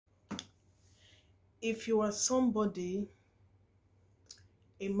If you are somebody,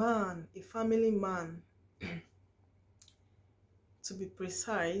 a man, a family man, to be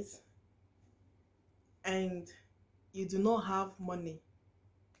precise, and you do not have money,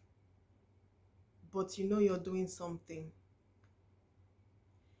 but you know you're doing something.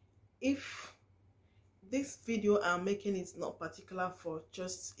 If this video I'm making is not particular for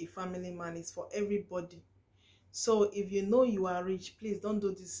just a family man, it's for everybody. So if you know you are rich, please don't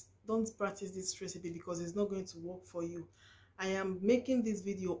do this, don't practice this recipe, because it's not going to work for you. I am making this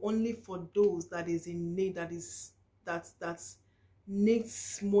video only for those that is in need, that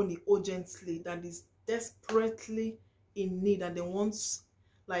needs money urgently, that is desperately in need, and they want,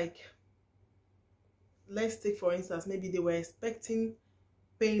 like, let's take for instance, maybe they were expecting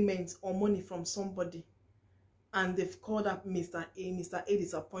payment or money from somebody, and they've called up Mr. A. Mr. A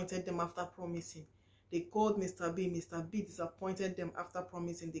disappointed them after promising. They called Mr. B. Mr. B disappointed them after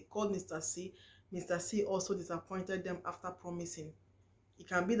promising. They called Mr. C. Mr. C also disappointed them after promising. It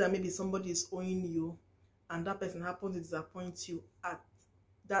can be that maybe somebody is owing you, and that person happens to disappoint you at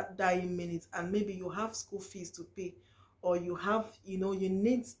that dying minute, and maybe you have school fees to pay, or you have, you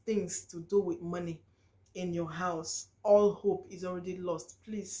need things to do with money in your house. All hope is already lost.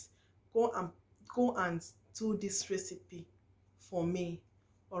 Please go and do this recipe for me.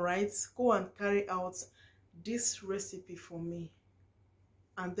 All right, go and carry out this recipe for me,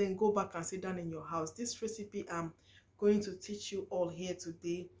 and then go back and sit down in your house. This recipe I'm going to teach you all here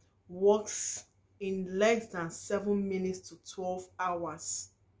today works in less than 7 minutes to 12 hours,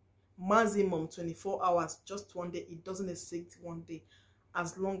 maximum 24 hours, just one day. It doesn't exceed one day,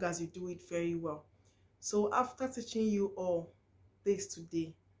 as long as you do it very well. So after teaching you all this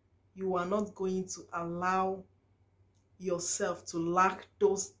today, you are not going to allow yourself to lack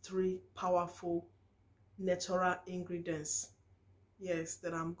those 3 powerful natural ingredients, yes,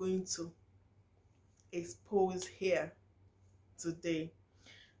 that I'm going to expose here today.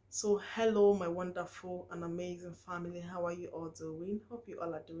 So hello, my wonderful and amazing family. How are you all doing? Hope you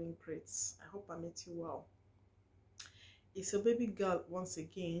all are doing great. I hope I met you well. It's your baby girl once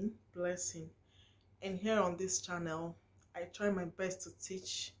again, Blessing, and here on this channel I try my best to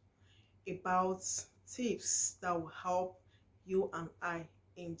teach about tips that will help you and I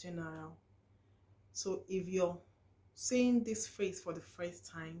in general. So if you're seeing this face for the first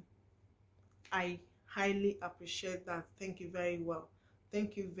time, I highly appreciate that. Thank you very well.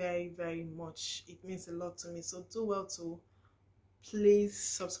 Thank you very, very much. It means a lot to me. So do well to please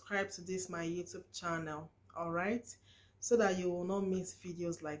subscribe to this my YouTube channel, all right, so that you will not miss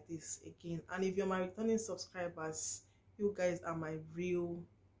videos like this again. And if you're my returning subscribers, you guys are my real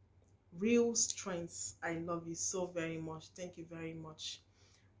strength. I love you so very much. Thank you very much.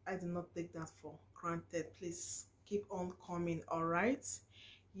 I do not take that for granted. Please keep on coming, all right?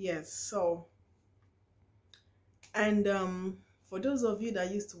 Yes. So, and for those of you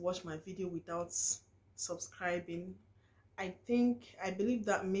that used to watch my video without subscribing, I believe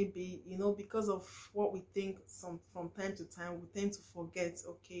that maybe, because of what we think from time to time, we tend to forget.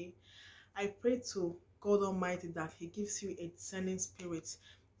 Okay, I pray to God Almighty that He gives you a discerning spirit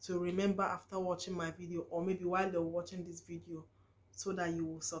to remember after watching my video, or maybe while you're watching this video, so that you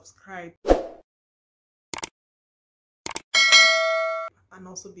will subscribe and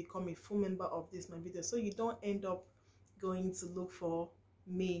also become a full member of this my video, so you don't end up going to look for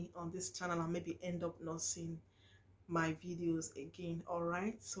me on this channel and maybe end up not seeing my videos again. All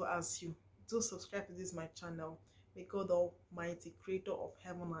right, so as you do subscribe to this my channel, may God Almighty, creator of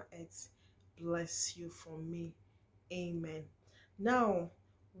heaven and earth, bless you for me. Amen. Now,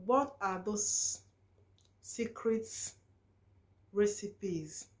 what are those secret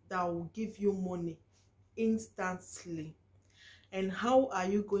recipes that will give you money instantly, and how are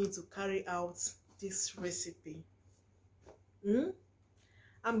you going to carry out this recipe?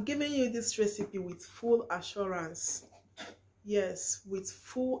 I'm giving you this recipe with full assurance. Yes, with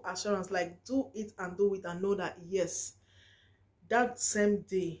full assurance. Like, do it and know that yes, that same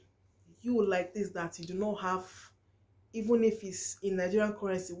day you like this, that you do not have, even if it's in Nigerian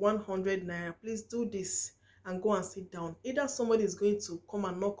currency, 100 naira, please do this and go and sit down. Either somebody is going to come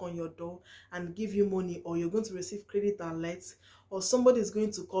and knock on your door and give you money, or you're going to receive credit alerts, or somebody is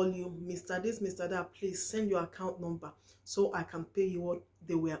going to call you, Mr. This, Mr. That, please send your account number so I can pay you what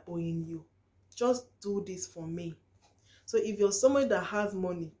they were owing you. Just do this for me. So if you're somebody that has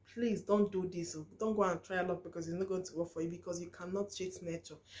money, please don't do this. Don't go and try luck, because it's not going to work for you, because you cannot cheat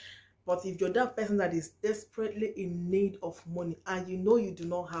nature. But if you're that person that is desperately in need of money and you know you do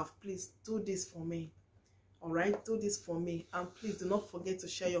not have, please do this for me. All right, do this for me. And please do not forget to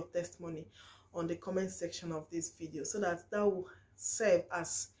share your testimony on the comment section of this video, so that will serve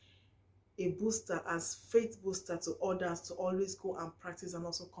as a booster, as faith booster to others to always go and practice and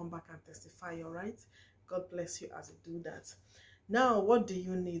also come back and testify. All right, God bless you as you do that. Now, what do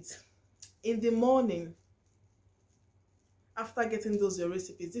you need in the morning? After getting those your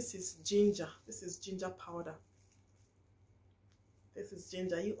recipes, this is ginger. This is ginger powder. This is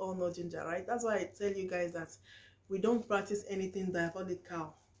ginger. You all know ginger, right? That's why I tell you guys that we don't practice anything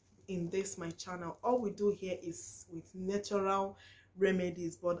diabolical in this my channel. All we do here is with natural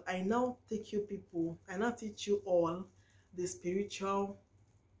remedies. But I now teach you all the spiritual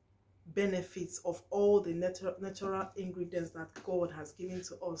benefits of all the natural ingredients that God has given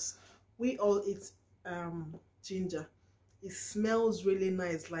to us. We all eat ginger. It smells really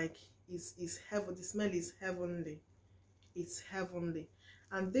nice, like it's heaven. The smell is heavenly. It's heavenly.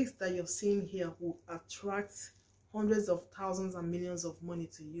 And this that you're seeing here will attract hundreds of thousands and millions of money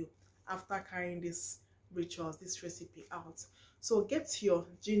to you after carrying this rituals, this recipe out. So get your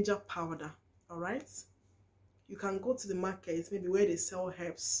ginger powder. All right, you can go to the market, maybe where they sell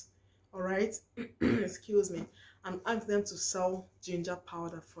herbs, all right, excuse me, and ask them to sell ginger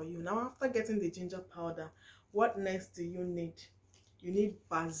powder for you. Now, after getting the ginger powder, what next do you need? You need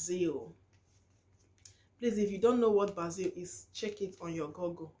basil. Please, if you don't know what basil is, check it on your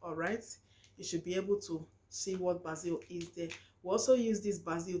Google. All right, you should be able to see what basil is there. We also use this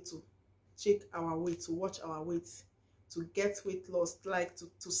basil to check our weight, to watch our weight, to get weight loss, like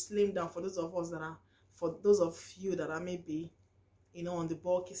to slim down, for those of us that are, for those of you that are maybe, you know, on the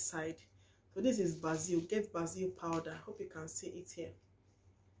bulky side. So this is basil. Get basil powder. Hope you can see it here.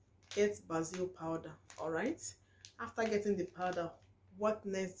 Get basil powder. All right, after getting the powder, what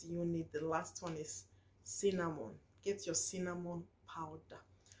next do you need? The last one is cinnamon. Get your cinnamon powder.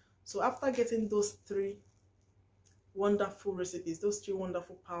 So after getting those three wonderful recipes, those three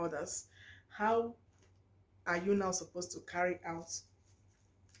wonderful powders, how are you now supposed to carry out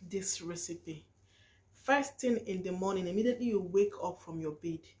this recipe? First thing in the morning, immediately you wake up from your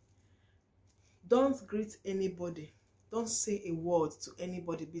bed, don't greet anybody. Don't say a word to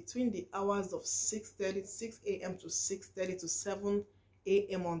anybody between the hours of 6 a.m. to 6:30 to 7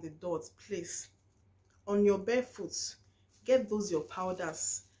 a.m. on the dot. Please, on your bare foot, get those your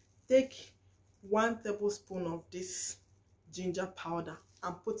powders. Take 1 tablespoon of this ginger powder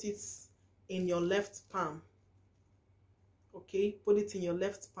and put it in your left palm. Okay, put it in your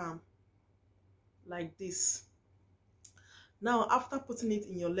left palm like this. Now, after putting it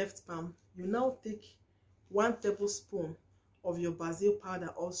in your left palm, you now take 1 tablespoon of your basil powder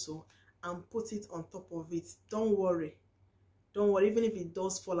also and put it on top of it. Don't worry, even if it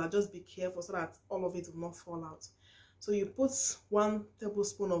does fall out, just be careful so that all of it will not fall out. So you put 1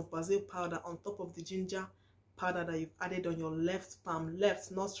 tablespoon of basil powder on top of the ginger powder that you've added on your left palm,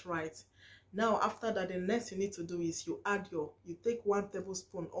 left, not right. Now, after that, the next you need to do is you take 1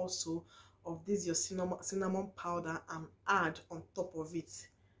 tablespoon also of this your cinnamon powder and add on top of it.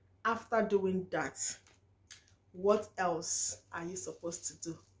 After doing that, what else are you supposed to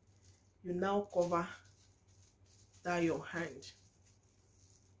do? You now cover that your hand.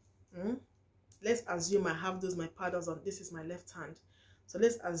 Let's assume I have those my powders on, this is my left hand. So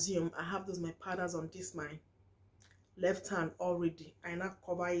let's assume I have those my powders on this my left hand already. I now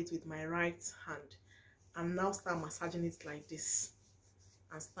cover it with my right hand and now start massaging it like this.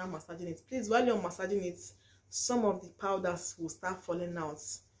 And start massaging it. Please, while you're massaging it, some of the powders will start falling out.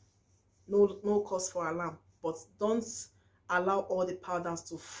 No cause for alarm, but don't allow all the powders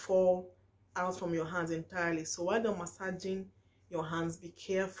to fall out from your hands entirely. So while you're massaging your hands, be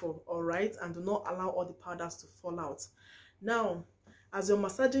careful, all right, and do not allow all the powders to fall out. Now, as you're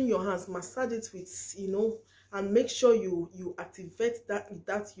massaging your hands, massage it with, you know, and make sure you activate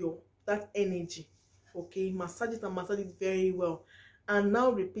that energy. Okay, massage it and massage it very well. And now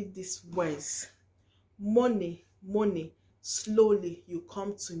repeat these words: money, money, slowly you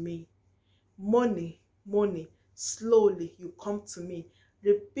come to me. Money, money, slowly you come to me.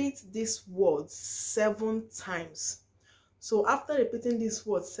 Repeat these words 7 times. So after repeating these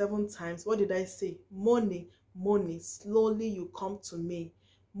words 7 times, what did I say? Money, money, slowly you come to me.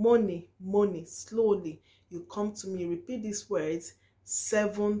 Money, money, slowly you come to me. Repeat these words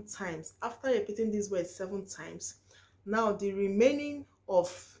 7 times. After repeating these words 7 times, now the remaining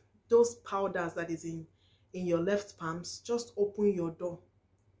of those powders that is in your left palms, just open your door,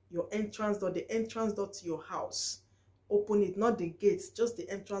 your entrance door, the entrance door to your house. Open it, not the gates, just the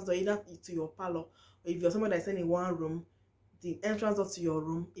entrance door, either to your parlor, or if you're someone that's staying in one room, the entrance door to your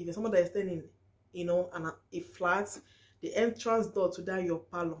room. If you're someone that is staying in, you know, a flat, the entrance door to that your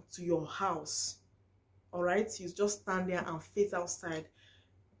parlor, to your house. All right, you just stand there and face outside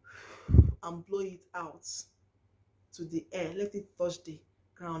and blow it out to the air. Let it touch the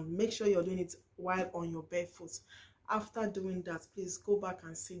ground. Make sure you're doing it while on your bare foot. After doing that, please go back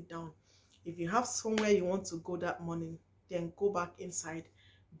and sit down. If you have somewhere you want to go that morning, then go back inside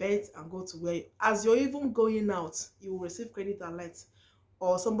bed and go to where as you're even going out, you will receive credit alert,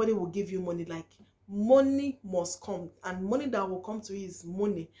 or somebody will give you money. Like, money must come, and money that will come to you is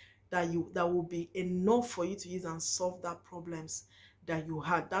money that will be enough for you to use and solve that problems that you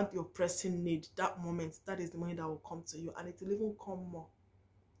had, that your pressing need that moment. That is the money that will come to you, and it will even come more.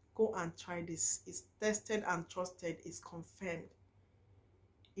 Go and try this. It's tested and trusted. It's confirmed.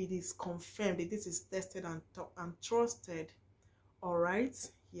 It is confirmed. This is tested and trusted. All right.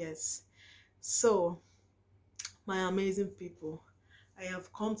 Yes. So, my amazing people, I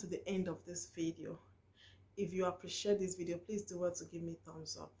have come to the end of this video. If you appreciate this video, please do well to give me a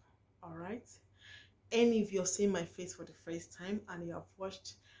thumbs up. All right. And if you're seeing my face for the first time and you have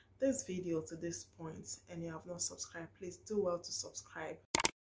watched this video to this point and you have not subscribed, please do well to subscribe,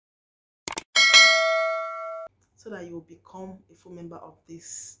 so that you will become a full member of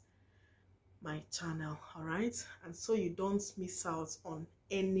this my channel. All right, and so you don't miss out on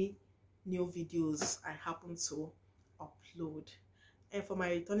any new videos I happen to upload. And for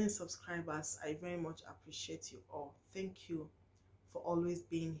my returning subscribers, I very much appreciate you all. Thank you for always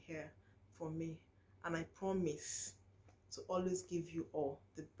being here for me, and I promise to always give you all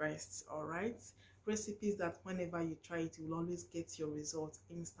the best. All right, recipes that whenever you try it, you will always get your results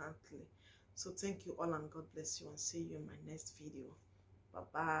instantly. So thank you all, and God bless you, and see you in my next video. Bye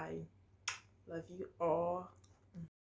bye. Love you all.